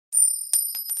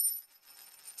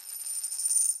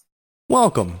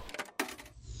Welcome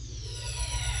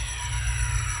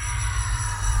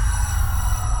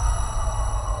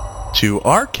to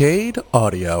Arcade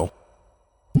Audio.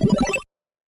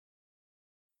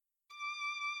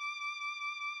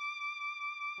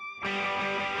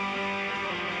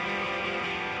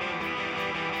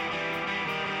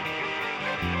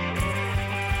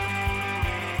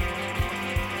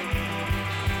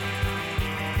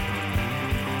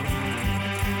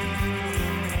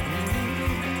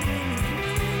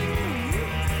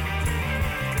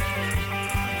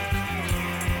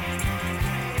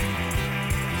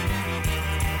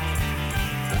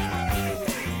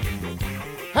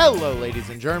 Hello, ladies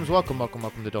and germs. Welcome to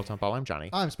Dilettante Ball. I'm Johnny.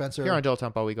 I'm Spencer. Here on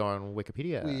Dilettante Ball, we go on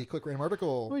Wikipedia. We click random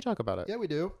article. We talk about it. Yeah, we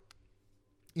do.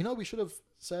 You know, we should have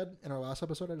said in our last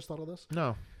episode. I just thought of this.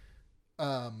 No.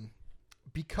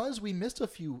 Because we missed a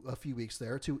few weeks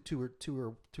there, two or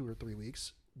 3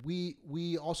 weeks.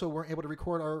 We also weren't able to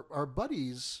record our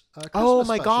buddies. Oh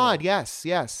my special. God!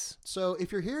 Yes. So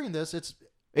if you're hearing this,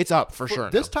 It's up for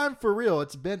sure. This time for real.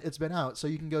 It's been out. So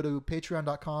you can go to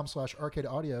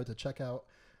patreon.com/arcadeaudio to check out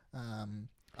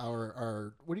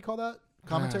our what do you call that?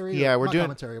 Commentary? Yeah, we're Not doing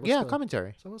commentary.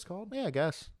 commentary. Is that what it's called? Yeah, I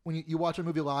guess. When you watch a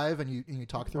movie live and you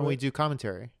talk through When we it. do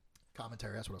commentary.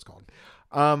 Commentary, that's what it's called.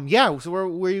 Yeah. So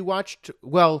we watched.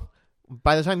 Well,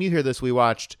 by the time you hear this, we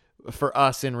watched. For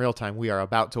us in real time, we are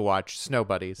about to watch Snow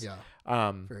Buddies. Yeah.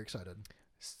 Very excited.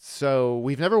 So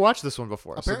we've never watched this one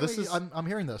before. Apparently, so this is I'm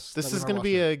hearing this. this is going to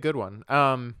be a good one.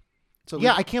 So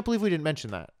yeah, I can't believe we didn't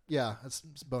mention that. yeah, it's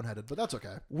boneheaded, but that's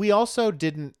okay. We also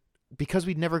didn't, because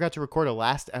we never got to record a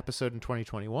last episode in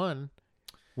 2021.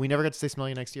 We never got to say "Smell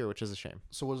You" next year, which is a shame.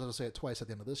 So we'll just say it twice at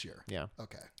the end of this year. Yeah.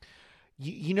 Okay.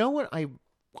 You know what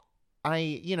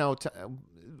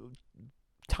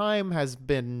time has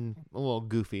been a little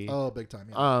goofy. Oh, big time.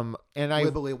 Yeah. And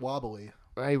Wibbly wobbly.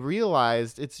 I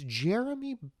realized it's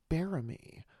Jeremy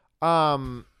Bearimy.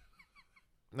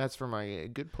 That's for my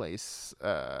Good Place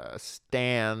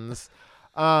stands.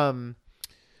 The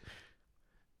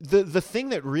thing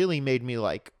that really made me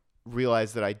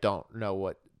realize that I don't know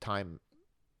what time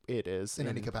it is In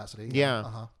any capacity. Yeah.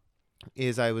 Uh-huh.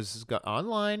 is I was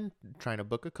online trying to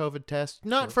book a COVID test,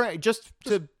 not Sure. for just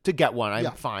to get one. I'm Yeah.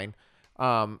 fine.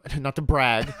 Not to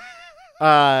brag.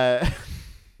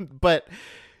 But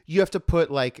you have to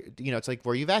put it's like,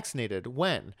 were you vaccinated?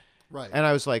 When? Right. And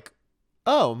I was like,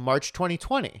 oh, March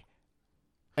 2020.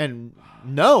 And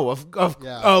no,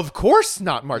 of course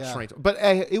not March Yeah. 2020. But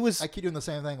it was I keep doing the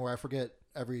same thing where I forget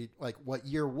what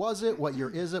year was it? What year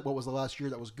is it? What was the last year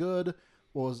that was good?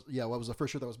 What was the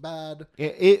first year that was bad?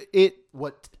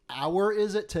 What hour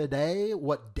is it today?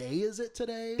 What day is it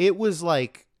today? It was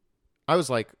like, I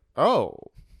was like, oh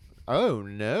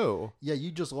no. Yeah,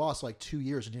 you just lost 2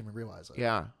 years and didn't even realize it.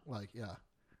 Yeah. Yeah.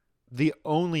 The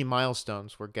only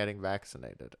milestones were getting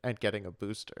vaccinated and getting a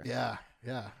booster. Yeah.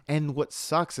 And what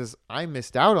sucks is I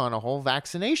missed out on a whole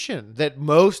vaccination that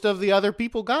most of the other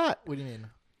people got. What do you mean?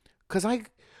 Because got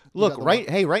the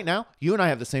right now, you and I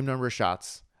have the same number of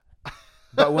shots.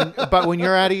 But when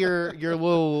you're out of your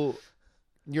little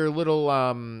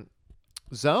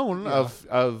zone Yeah.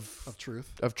 of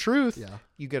Truth. Yeah.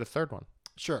 you get a third one.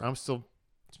 Sure. You're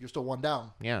still one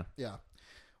down. Yeah. Yeah.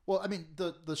 Well, I mean,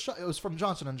 the shot, it was from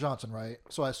Johnson & Johnson, right?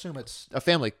 So I assume it's A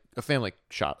family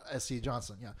shot. SC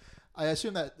Johnson. Yeah. I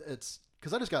assume that it's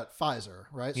because I just got Pfizer,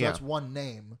 right? So Yeah. that's one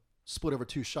name split over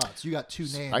two shots. You got two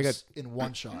names in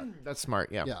one shot. That's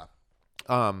smart. Yeah. Yeah.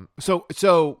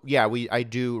 So yeah, I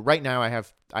do right now. I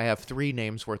have 3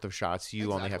 names worth of shots.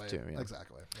 You only have 2. Yeah.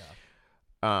 Exactly.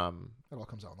 Yeah. It all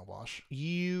comes out in the wash.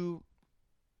 You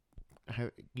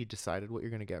decided what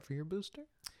you're gonna get for your booster?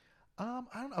 I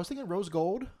don't know. I was thinking rose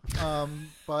gold,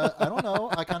 but I don't know.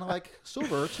 I kind of like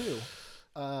silver too.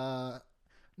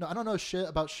 No, I don't know shit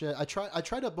about shit. I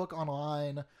tried to book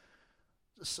online.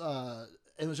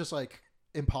 It was just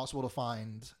impossible to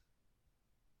find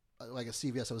a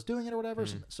CVS that was doing it or whatever.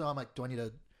 Mm-hmm. So I'm like, do I need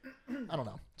to? I don't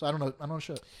know. So I don't know. I don't know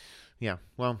shit. Yeah.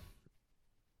 Well,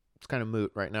 it's kind of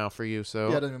moot right now for you. So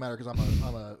Yeah, it doesn't even matter because I'm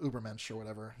a Ubermensch or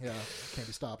whatever. Yeah, can't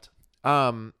be stopped.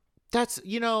 that's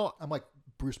I'm like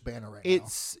Bruce Banner right now.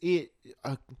 It's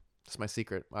my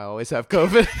secret. I always have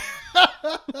COVID.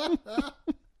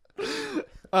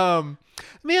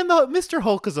 Man, Mr.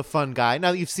 Hulk is a fun guy.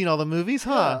 Now that you've seen all the movies,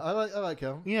 huh? Yeah, I like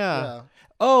him. Yeah.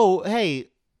 Oh, hey.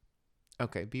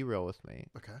 Okay, be real with me.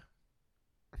 Okay.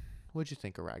 What'd you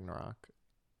think of Ragnarok?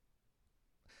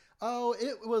 Oh,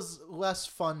 it was less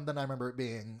fun than I remember it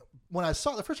being. When I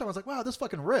saw it the first time, I was like, wow, this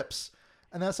fucking rips.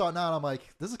 And then I saw it now, and I'm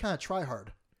like, this is kind of try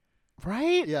hard.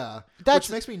 Right? Yeah, That's-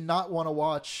 which makes me not want to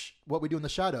watch What We Do in the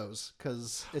Shadows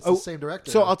because it's Oh, the same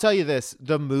director. So I'll tell you this: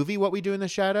 the movie "What We Do in the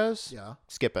Shadows," yeah,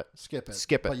 skip it. skip it.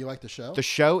 Skip it. But you like the show? The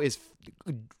show is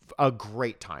a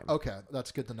great time. Okay,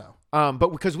 that's good to know. But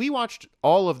because we watched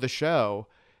all of the show,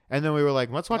 and then we were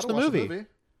like, let's watch, Gotta the, movie.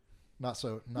 Not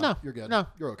so. No, you're good. no.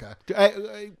 You're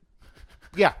okay.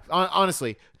 Yeah,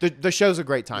 honestly, the show's a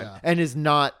great time Yeah. and is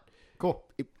not. Cool.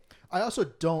 I also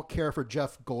don't care for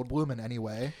Jeff Goldblum in any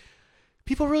way.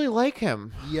 People really like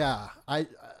him. Yeah, I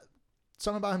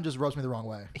something about him just rubs me the wrong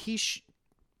way. He's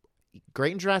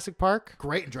great in Jurassic Park.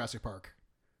 Great in Jurassic Park.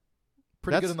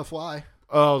 Pretty That's- good in The Fly.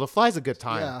 Oh, The Fly's a good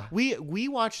time. Yeah. We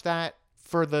watched that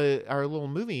for our little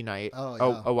movie night. Oh,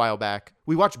 yeah. a while back.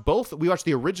 We watched both. We watched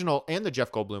the original and the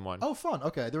Jeff Goldblum one. Oh, fun.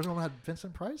 Okay, there was one that had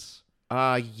Vincent Price.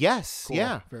 Yes, Cool.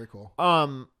 yeah. Very cool.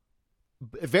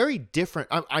 Very different.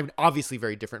 I'm obviously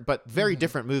very different, but very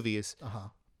different movies. Uh huh.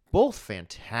 Both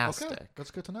fantastic. Okay, that's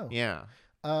good to know. Yeah.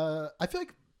 I feel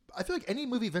like any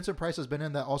movie Vincent Price has been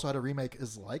in that also had a remake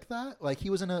is like that. Like he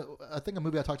was in a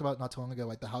movie I talked about not too long ago,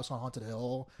 like The House on Haunted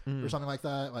Hill or something like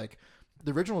that. Like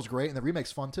the original's great and the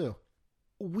remake's fun too.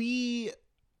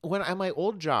 When at my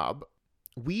old job,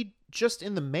 we just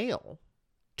in the mail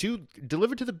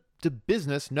delivered to the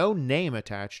business, no name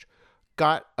attached,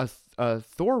 got a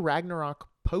Thor Ragnarok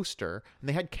poster, and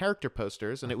they had character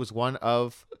posters, and it was one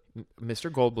of Mr.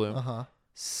 Goldblum, huh.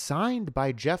 signed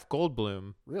by Jeff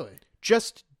Goldblum, Really?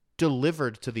 just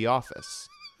delivered to the office.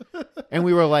 And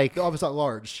we were like, The office at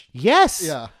large. yes.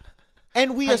 Yeah.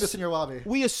 And we Hang this in your lobby.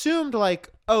 we assumed like,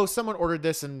 oh, someone ordered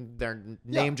this and their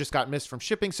name just got missed from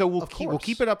shipping, so we'll Of keep course.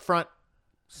 it up front.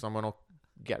 Someone will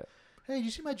get it. Hey, did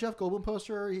you see my Jeff Goldblum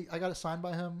poster? I got it signed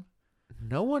by him.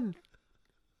 No one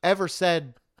ever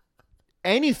said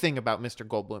anything about Mr.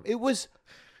 Goldblum. It was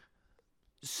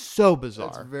so That's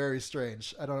bizarre. very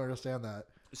strange. I don't understand that.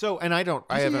 So, and I You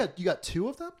haven't you got two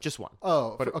of them? just one.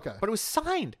 Oh, But okay. But it was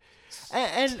signed,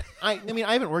 and I mean,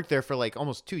 I haven't worked there for like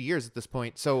almost 2 years at this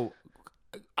point, so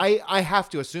I have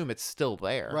to assume it's still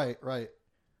there. Right.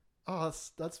 Oh,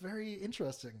 that's very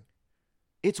interesting.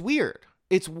 It's weird.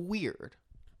 It's weird.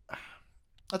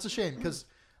 That's a shame because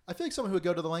I feel like someone who would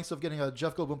go to the lengths of getting a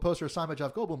Jeff Goldblum poster signed by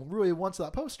Jeff Goldblum really wants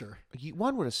that poster.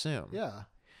 One would assume. Yeah. I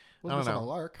Wasn't don't on a know.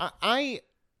 lark. I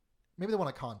Maybe they want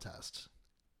a contest.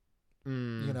 You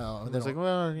know, It's like,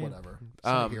 well, yeah. whatever.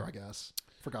 Same here, I guess.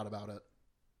 Forgot about it.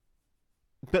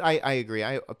 But I agree.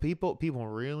 People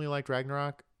really liked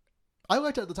Ragnarok. I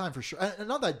liked it at the time for sure, and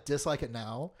not that I dislike it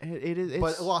now, It is,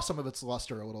 but it lost some of its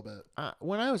luster a little bit.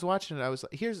 when I was watching it, I was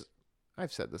like,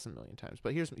 I've said this a million times,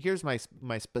 but here's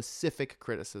my specific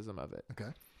criticism of it.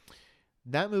 Okay.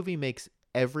 That movie makes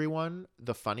everyone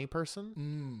the funny person,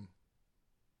 Mm.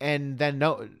 and then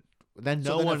no So then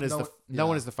one if is no no one-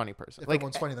 one yeah. is the funny person. If Like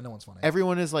everyone's funny, then no one's funny.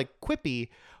 everyone is like quippy,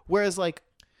 whereas like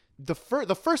the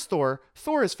first Thor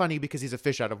is funny because he's a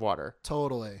fish out of water.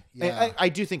 Totally. And Yeah. I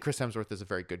do think Chris Hemsworth is a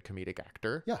very good comedic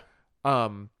actor. Yeah.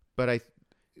 But That's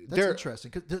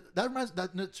interesting because that reminds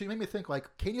that. So you made me think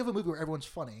like, can you have a movie where everyone's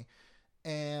funny?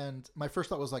 And my first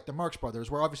thought was like the Marx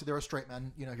Brothers, where obviously there are straight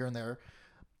men, you know, here and there.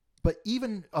 But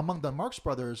even among the Marx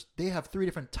Brothers, they have three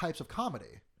different types of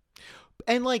comedy,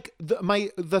 and like and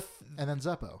then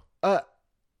Zeppo.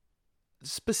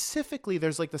 specifically,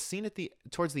 there's like the scene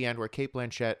towards the end where Cate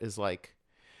Blanchett is like,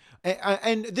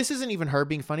 and this isn't even her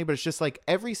being funny, but it's just like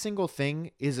every single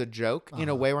thing is a joke in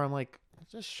a way where I'm like,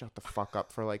 just shut the fuck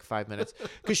up for like 5 minutes,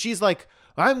 because she's like,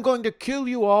 I'm going to kill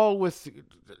you all with,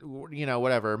 you know,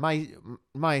 whatever,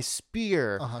 my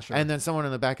spear, Sure. and then someone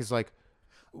in the back is like,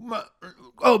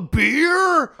 a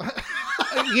beer,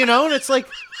 you know, and it's like,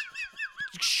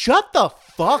 shut the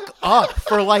fuck up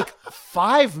for like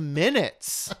 5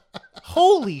 minutes.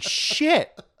 Holy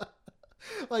shit.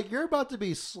 Like you're about to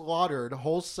be slaughtered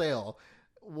wholesale.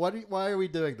 Why are we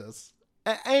doing this?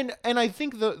 And I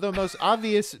think the most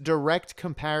obvious direct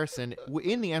comparison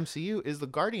in the MCU is the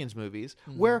Guardians movies,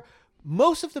 where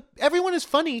everyone is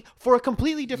funny for a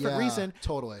completely different reason.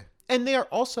 Totally. And they are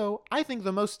also, I think,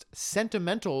 the most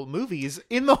sentimental movies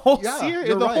in the whole series. You're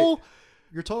In the right. whole,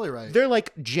 You're totally right. they're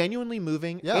like genuinely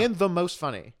moving and the most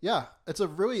funny. Yeah, it's a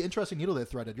really interesting needle they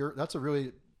threaded. That's a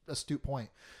really astute point.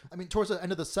 I mean, towards the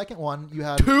end of the second one, you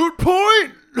had Toot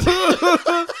point.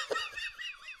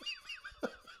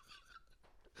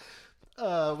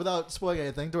 without spoiling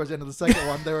anything. Towards the end of the second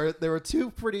one, there were two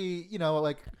pretty, you know,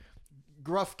 like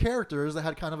gruff characters that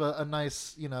had kind of a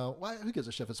nice, you know, who gives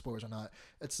a shit if it's spoilers or not?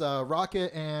 It's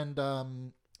Rocket and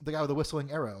the guy with the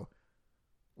whistling arrow,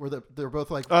 where they're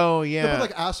both like, Oh yeah. they're both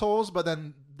like assholes, but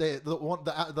then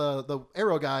the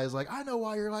arrow guy is like, I know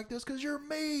why you're like this because you're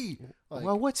me. Like,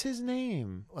 Well, what's his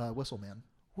name? Whistle Man.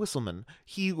 Whistleman.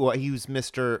 He was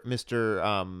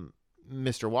Mr.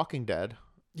 Walking Dead.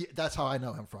 Yeah, that's how I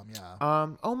know him from.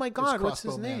 Yeah. Oh my God, what's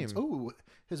his name? Oh,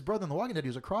 his brother in The Walking Dead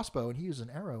used a crossbow and he used an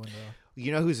arrow in the.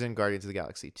 You know who's in Guardians of the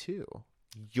Galaxy 2?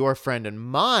 Your friend and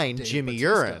mine, Dave Jimmy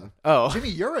Bautista. Urine. Oh, Jimmy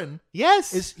Urine.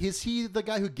 yes. Is he the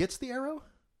guy who gets the arrow?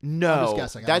 No, I'm just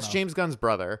guessing. I don't that's know. James Gunn's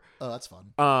brother. Oh, that's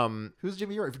fun. Who's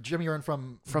Jimmy Urine? Jimmy Urine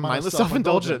from Mindless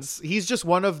Self-Indulgence. He's just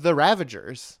one of the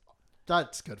Ravagers.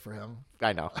 That's good for him.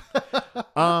 I know.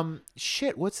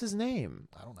 Shit, what's his name?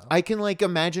 I don't know. I can like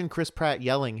imagine Chris Pratt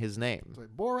yelling his name. It's like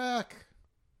Borak.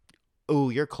 Oh,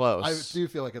 you're close. I do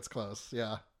feel like it's close.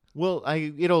 Yeah. Well,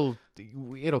 it'll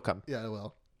come. Yeah, it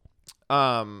will.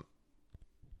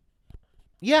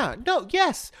 Yeah. No.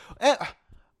 Yes.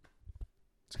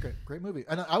 It's a great movie.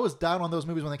 And I was down on those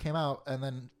movies when they came out, and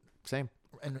then Same.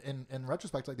 in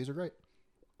retrospect, like these are great.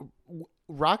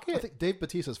 Rocket. I think Dave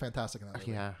Bautista is fantastic in that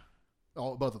movie. Yeah.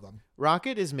 Both of them.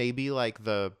 Rocket is maybe like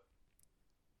the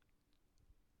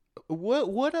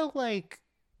what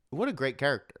a great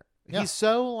character. Yeah. He's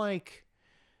so like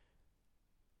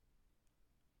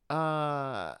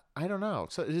I don't know.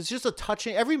 So it's just a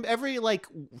touching every like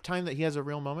time that he has a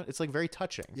real moment, it's like very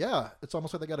touching. Yeah, it's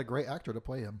almost like they got a great actor to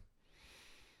play him.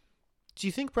 Do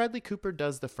you think Bradley Cooper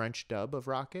does the French dub of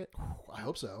Rocket? I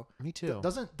hope so. Me too.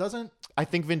 Doesn't I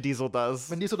think Vin Diesel does.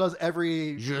 Vin Diesel does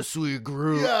every? Je suis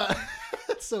Groot. Yeah,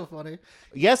 it's so funny.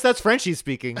 Yes, that's Frenchie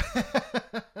speaking.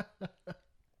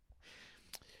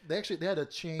 They had to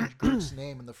change Groot's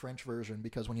name in the French version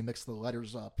because when you mix the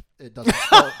letters up, it doesn't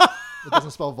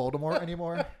spell Voldemort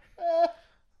anymore.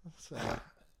 So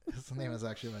his name is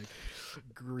actually like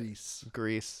Grease.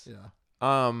 Yeah.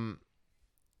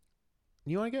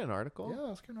 You want to get an article? Yeah,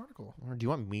 let's get an article. Or do you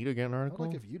want me to get an I'd article?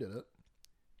 like if you did it.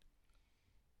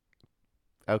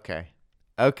 Okay.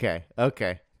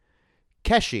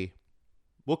 Keshi.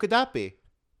 What could that be?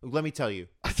 Let me tell you.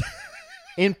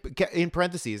 in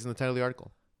parentheses in the title of the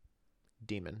article.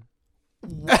 Demon.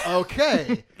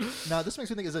 Okay. Now this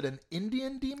makes me think: is it an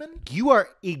Indian demon? You are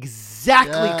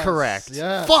exactly correct.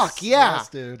 Yes. Fuck yeah, yes,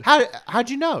 dude.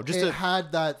 How'd you know? It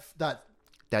had that. That.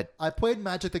 I played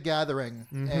Magic the Gathering,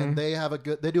 and they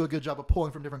do a good job of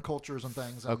pulling from different cultures and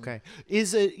things. And okay.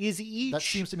 Is each that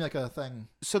seems to me like a thing?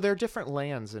 So there are different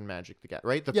lands in Magic the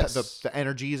Gathering, right? Yes. The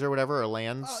energies or whatever are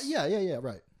lands. Yeah.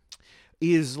 Right.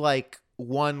 Is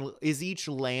each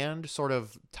land sort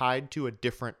of tied to a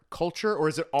different culture, or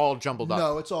is it all jumbled up?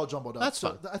 No, it's all jumbled up. That's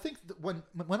so fine. I think when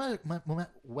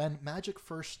Magic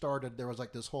first started, there was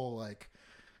like this whole like,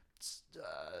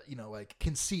 like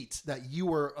conceit that you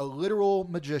were a literal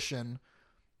magician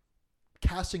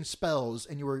casting spells,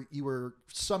 and you were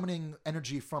summoning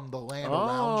energy from the land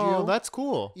around you. Oh, that's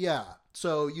cool. Yeah.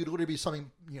 So you'd literally be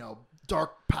summoning,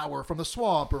 dark power from the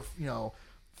swamp, or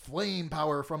flame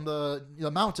power from the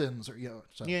mountains, or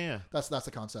so Yeah. that's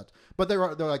the concept. But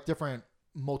they're like different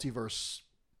multiverse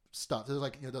stuff. There's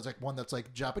like there's like one that's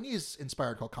like Japanese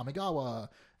inspired called Kamigawa,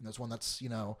 and there's one that's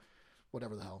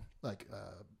whatever the hell, like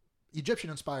Egyptian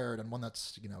inspired, and one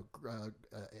that's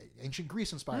ancient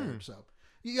Greece inspired. So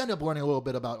you end up learning a little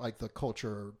bit about like the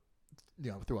culture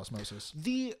through osmosis.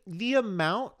 The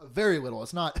amount Very little.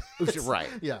 It's not right.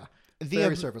 Yeah. The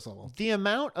Very surface level. The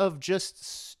amount of just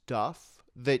stuff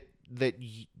that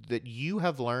you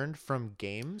have learned from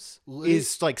games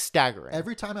is like staggering.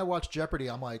 Every time I watch Jeopardy,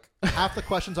 I'm like, half the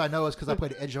questions I know is because I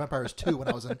played Age of Empires 2 when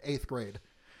I was in 8th grade.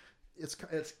 It's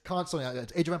constantly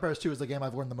Age of Empires 2 is the game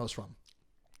I've learned the most from.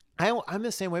 I'm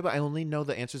the same way, but I only know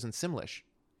the answers in Simlish.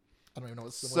 I don't even know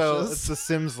what Simlish So is. it's the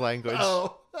Sims language.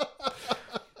 Oh.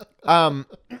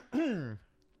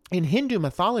 In Hindu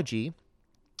mythology,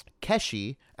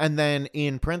 Keshi, and then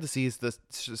in parentheses,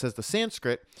 says the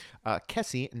Sanskrit,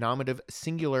 Kesi, nominative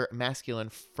singular masculine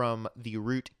from the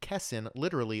root kesin,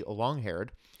 literally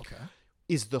long-haired, Okay.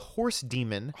 is the horse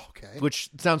demon, Okay. which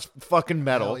sounds fucking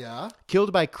metal, Hell yeah.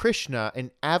 killed by Krishna,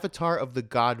 an avatar of the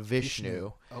god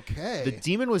Vishnu. Okay. The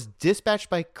demon was dispatched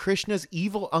by Krishna's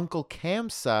evil uncle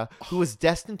Kamsa, who was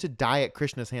destined to die at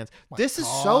Krishna's hands. This is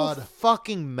so God.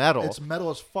 fucking metal. It's metal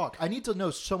as fuck. I need to know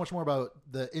so much more about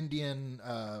the Indian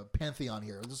pantheon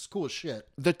here. This is cool as shit.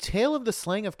 The tale of the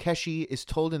slaying of Keshi is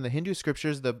told in the Hindu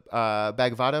scriptures, the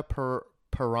Bhagavata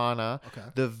Purana, Okay.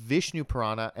 the Vishnu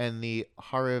Purana, and the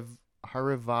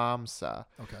Harivamsa.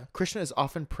 Okay. Krishna is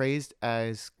often praised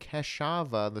as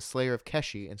Keshava, the slayer of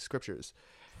Keshi, in scriptures.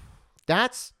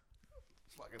 That's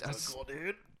Fucking so cool,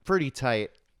 dude. pretty tight.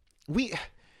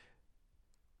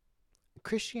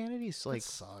 Christianity's like It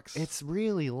sucks. it's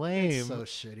really lame. It's so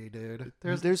shitty, dude.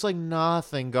 There's like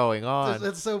nothing going on.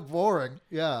 It's so boring.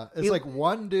 Yeah, it's like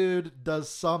one dude does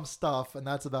some stuff, and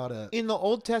that's about it. In the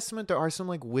Old Testament, there are some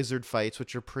like wizard fights,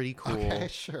 which are pretty cool. Okay,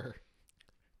 sure.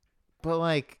 But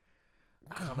like,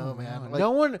 I don't know, man. on. Like,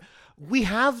 No one. We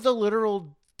have the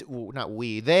literal. Well, not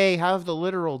we. They have the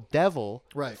literal devil.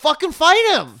 Right. Fucking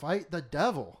fight him. Fight the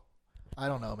devil. I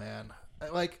don't know, man.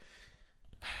 Like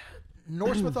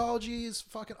Norse mythology is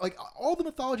fucking like all the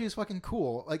mythology is fucking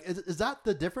cool. Like, is that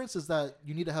the difference? Is that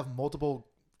you need to have multiple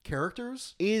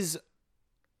characters? Is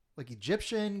Like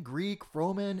Egyptian, Greek,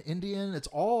 Roman, Indian. It's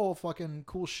all fucking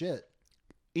cool shit.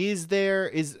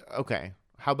 okay?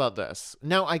 How about this?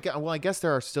 Now, I guess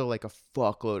there are still like a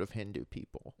fuckload of Hindu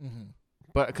people,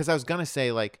 but because I was gonna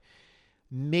say like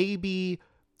maybe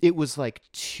it was like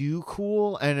too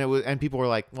cool, and people were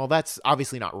like, well, that's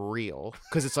obviously not real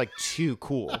because it's like too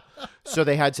cool, so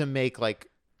they had to make like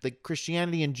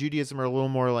Christianity and Judaism are a little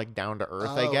more like down to earth,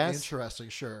 I guess. Interesting,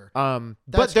 sure. But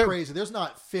That's crazy. There's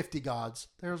not 50 gods.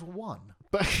 There's one.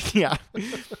 But yeah,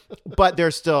 but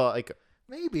there's still like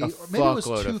Maybe, a or maybe it was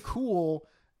fuckload too of- cool,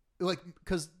 like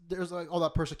because there's like all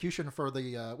that persecution for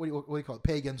the what do you call it,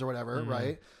 pagans or whatever,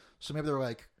 right? So maybe they're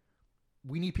like,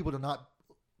 we need people to not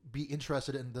be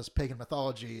interested in this pagan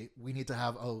mythology. We need to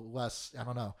have a less, I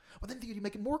don't know. But then you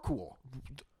make it more cool,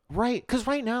 right? Because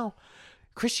right now,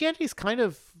 Christianity is kind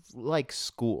of like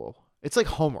school. It's like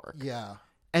homework, yeah.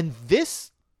 and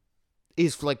this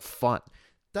is like fun.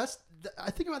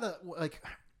 I think about that, like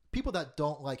people that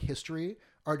don't like history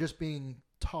are just being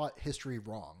taught history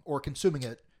wrong or consuming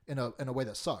it in a way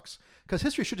that sucks. Because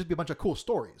history should just be a bunch of cool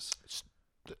stories.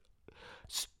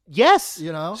 Yes,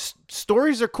 You know,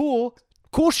 stories are cool.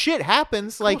 Cool shit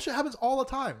happens. cool Like, shit happens all the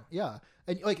time. Yeah,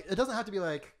 and like it doesn't have to be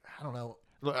like, I don't know.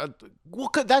 well,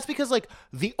 that's because like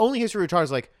the only history we're taught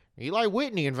is like Eli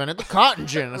Whitney invented the cotton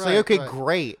gin. It's Right, like, okay, right.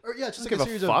 great. Or yeah, it's just Don't like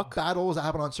a give a series of fuck. battles that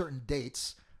happen on certain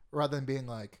dates, rather than being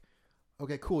like,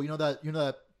 okay, cool. You know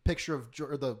that picture of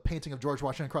or the painting of George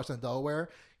Washington crossing the Delaware.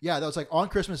 Yeah, that was like on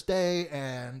Christmas Day,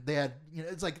 and they had, you know,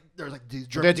 it's like there's like these They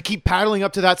German. had to keep paddling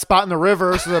up to that spot in the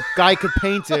river so the guy could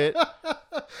paint it.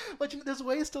 But you know, there's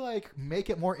ways to like make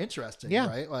it more interesting. Yeah,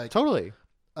 right. Like totally.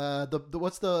 the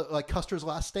what's the like Custer's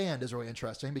Last Stand is really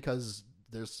interesting because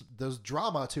there's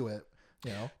drama to it.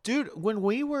 You know, Dude, when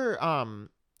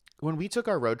we took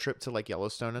our road trip to like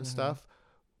Yellowstone and stuff,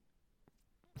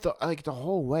 the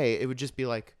whole way it would just be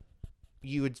like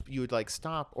you would like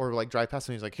stop or like drive past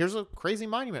and he's like, here's a crazy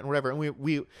monument and whatever, and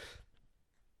we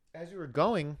as we were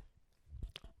going,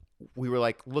 we were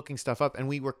like looking stuff up, and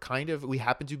we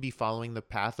happened to be following the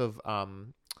path of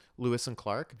Lewis and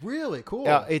Clark. really cool.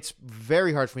 It's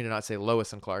very hard for me to not say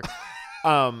Lois and Clark.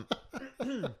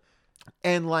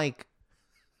 And like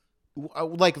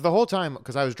the whole time,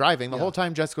 because I was driving, the whole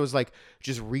time Jessica was like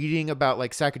just reading about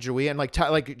like Sacagawea and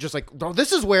like just like, oh,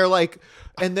 this is where like,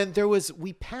 and then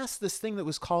we passed this thing that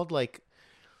was called like,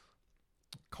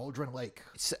 Cauldron Lake.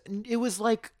 it was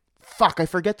like, fuck, I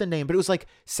forget the name, but it was like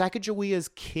Sacagawea's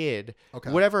kid, Okay.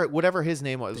 whatever his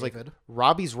name was, David. like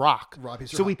Robbie's Rock.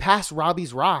 Robbie's So Rock. we passed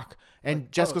Robbie's Rock,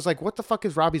 and Jessica oh. was like, "What the fuck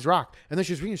is Robbie's Rock?" And then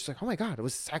she was reading, she's like, "Oh my god, it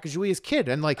was Sacagawea's kid,"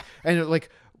 and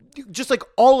just like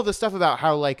all of the stuff about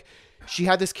how like she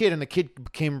had this kid, and the kid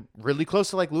became really close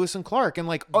to like Lewis and Clark, and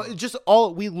like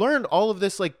we learned all of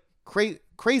this like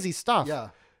crazy stuff. Yeah.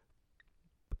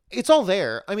 It's all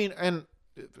there. I mean, and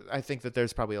I think that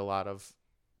there's probably a lot of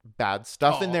bad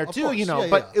stuff in there of too, course. you know, Yeah,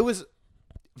 but yeah. it was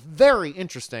very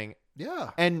interesting.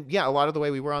 Yeah. And yeah, a lot of the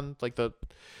way we were on like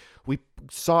we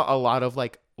saw a lot of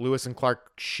like Lewis and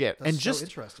Clark shit. That's and so just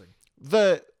interesting.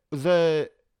 the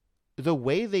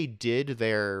way they did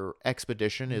their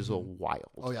expedition is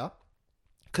wild. Oh yeah.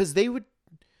 Cuz they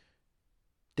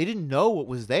didn't know what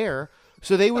was there.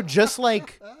 So they would just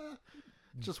like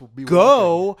Just be walking.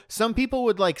 go. Some people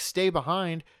would like stay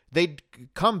behind. They'd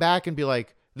come back and be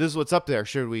like, "This is what's up there.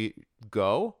 Should we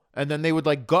go?" And then they would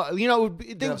like go. You know, They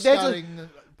have they'd, like, scouting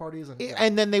parties and yeah.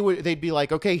 and then they'd be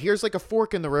like, "Okay, here's like a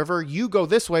fork in the river. You go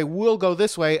this way. We'll go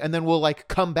this way, and then we'll like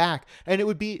come back." And it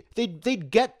would be they'd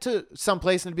get to some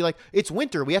place and it'd be like, "It's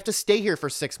winter. We have to stay here for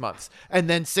 6 months." And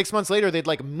then 6 months later, they'd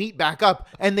like meet back up,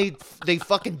 and they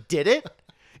fucking did it.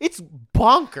 It's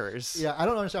bonkers. Yeah, I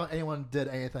don't understand how anyone did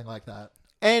anything like that.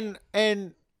 And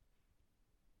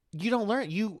you don't learn.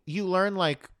 You learn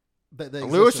like They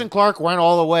Lewis existed. and Clark went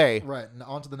all the way. Right, and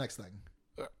on to the next thing.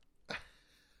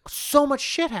 So much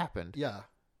shit happened. Yeah.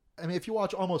 I mean, if you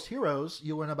watch Almost Heroes,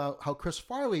 you learn about how Chris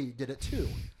Farley did it too,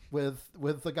 with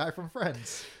the guy from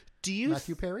Friends, Do you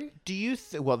Matthew Perry.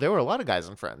 well, there were a lot of guys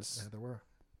in Friends. Yeah, there were.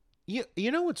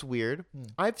 You know what's weird?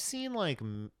 I've seen like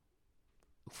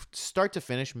start to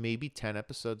finish, maybe 10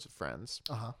 episodes of Friends.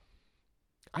 Uh-huh.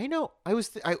 I know. I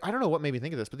don't know what made me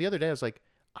think of this, but the other day I was like,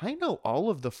 I know all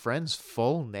of the Friends'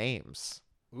 full names.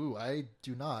 Ooh, I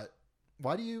do not.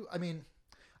 Why do you? I mean,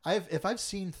 if I've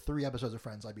seen 3 episodes of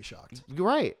Friends, I'd be shocked. You're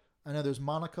right. I know there's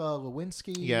Monica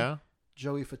Lewinsky. Yeah.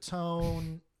 Joey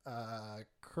Fatone.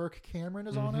 Kirk Cameron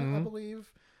is on it, I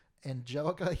believe.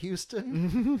 Angelica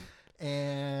Houston.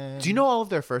 And Do you know all of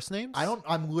their first names?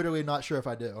 I'm literally not sure if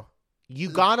I do. You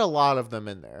got a lot of them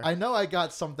in there. I know I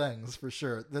got some things for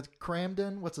sure. The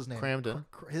Cramden, what's his name? Cramden.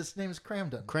 His name is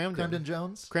Cramden. Cramden. Cramden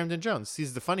Jones. Cramden Jones.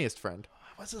 He's the funniest friend.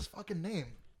 What's his fucking name?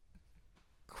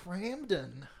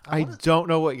 Cramden. I don't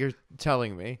know what you're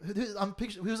telling me. I'm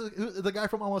picturing who's the guy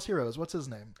from Almost Heroes. What's his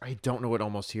name? I don't know what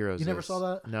Almost Heroes is. You never saw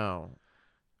that? No.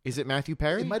 Is it Matthew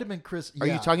Perry? It might have been Chris. Are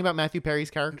yeah. you talking about Matthew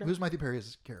Perry's character? Who's Matthew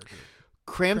Perry's character?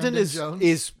 Cramden Jones?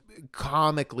 is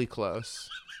comically close.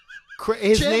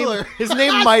 His Chandler.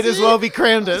 name might as well be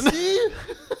Cramden. See?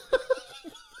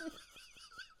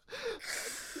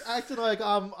 Acting like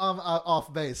I'm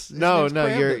off base. His No, name's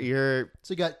Cramden. you're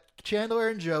So you got Chandler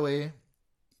and Joey,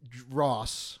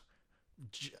 Ross,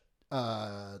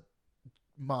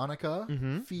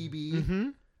 Monica,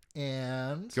 Phoebe,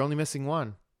 and you're only missing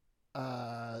one.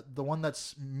 the one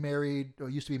that's married or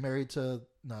used to be married to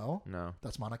no,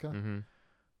 that's Monica. Mm-hmm.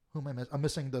 Who am I missing? I'm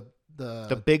missing the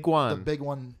big one. the big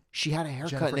one. She had a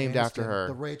haircut Jennifer named Aniston, after her.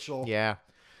 The Rachel. Yeah.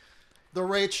 The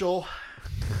Rachel.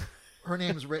 Her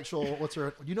name's Rachel. What's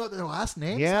her? You know their last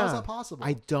names? Yeah. How is that possible?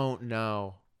 I don't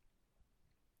know.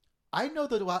 I know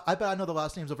I bet I know the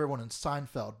last names of everyone in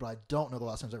Seinfeld, but I don't know the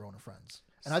last names of everyone in Friends.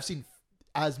 And I've seen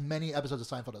as many episodes of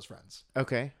Seinfeld as Friends.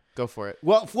 Okay, go for it.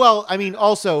 Well, I mean,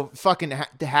 also fucking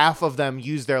half of them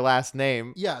use their last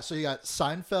name. Yeah, so you got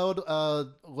Seinfeld,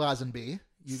 Lazenby.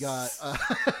 You got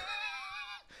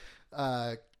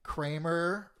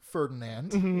Kramer,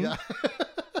 Ferdinand. Yeah.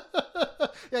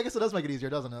 Yeah, I guess it does make it easier,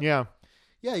 doesn't it? Yeah.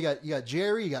 Yeah, you got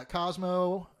Jerry, you got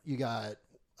Cosmo, you got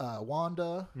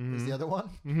Wanda is the other one.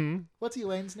 Mm-hmm. What's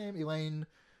Elaine's name? Elaine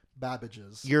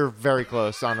Babbage's. You're very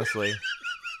close, honestly.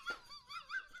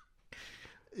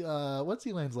 What's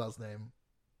Elaine's last name?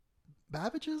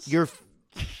 Babbage's? You're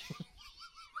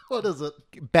What is it?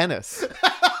 Bennis.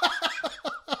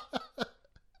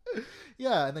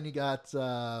 Yeah, and then you got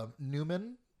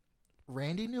Newman.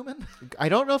 Randy Newman? I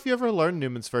don't know if you ever learned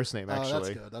Newman's first name, actually. Oh, that's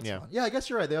good. That's fun. Yeah, I guess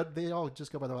you're right. They all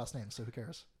just go by their last names, so who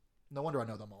cares? No wonder I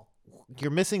know them all.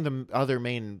 You're missing the other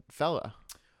main fella.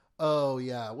 Oh,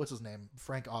 yeah. What's his name?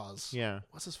 Frank Oz. Yeah.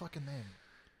 What's his fucking name?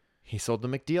 He sold the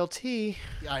McDLT.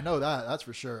 Yeah, I know that. That's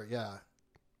for sure. Yeah.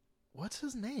 What's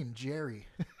his name? Jerry.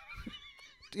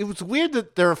 It was weird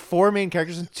that there are 4 main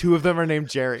characters and 2 of them are named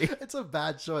Jerry. It's a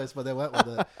bad choice, but they went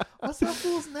with it. What's that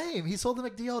fool's name? He sold the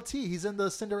McDLT. He's in the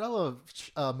Cinderella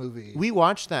movie. We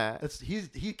watched that.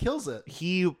 He kills it.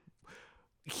 He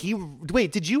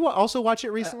wait, did you also watch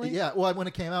it recently? Yeah. Well, when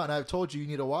it came out, and I told you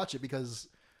need to watch it because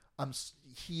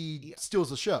he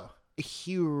steals the show.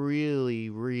 He really,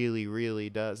 really, really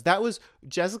does. That was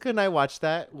Jessica and I watched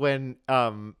that when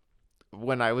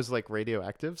I was like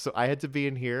radioactive, so I had to be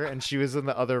in here and she was in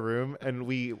the other room, and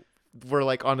we were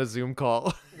like on a Zoom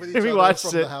call With each and we other watched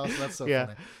from it. the house. That's so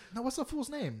funny. No, what's the fool's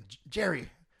name? Jerry,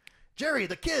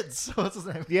 the kids. What's his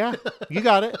name? Yeah, you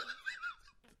got it.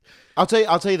 I'll tell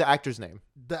you the actor's name.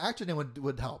 The actor name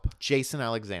would help. Jason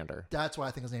Alexander. That's why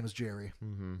I think his name is Jerry.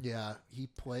 Mm-hmm. Yeah, he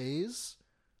plays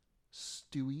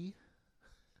Stewie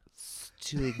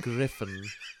Griffin.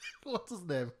 What's his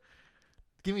name?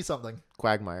 Give me something.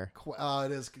 Quagmire.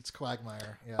 It's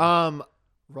Quagmire. Yeah.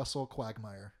 Russell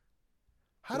Quagmire.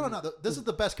 How do I not know? This is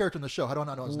the best character in the show. How do I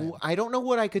not know his name? I don't know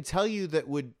what I could tell you that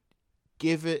would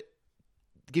give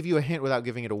you a hint without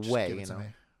giving it away. Give it to me.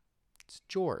 It's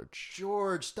George.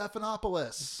 George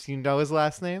Stephanopoulos. Do you know his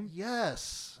last name?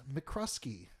 Yes,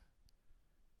 McCruskey.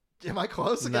 Am I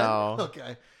close again? No.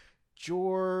 Okay.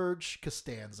 George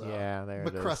Costanza. Yeah, there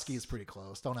it is. McCruskey is pretty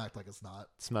close. Don't act like it's not.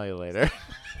 Smell you later.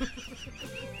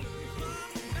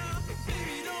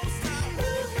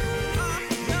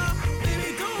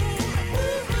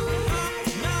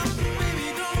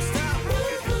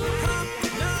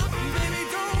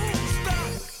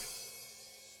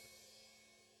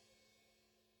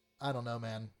 I don't know,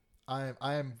 man.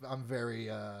 I'm very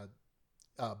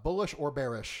bullish or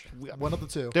bearish. One of the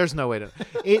two. There's no way to.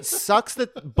 It sucks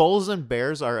that bulls and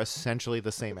bears are essentially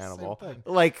the same animal. thing.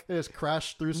 Like, They just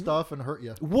crash through stuff and hurt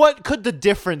you. what could the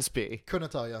difference be?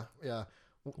 Couldn't tell you. Yeah.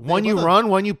 One They you both have- run,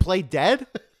 one you play dead?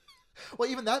 Well,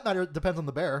 even that matter depends on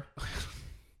the bear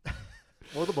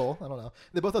or the bull. I don't know.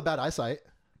 They both have bad eyesight,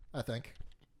 I think.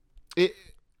 It.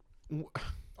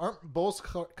 Aren't bulls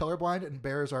colorblind and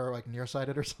bears are like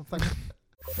nearsighted or something?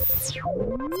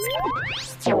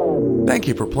 Thank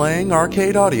you for playing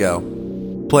Arcade Audio.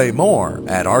 Play more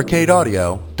at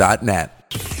arcadeaudio.net.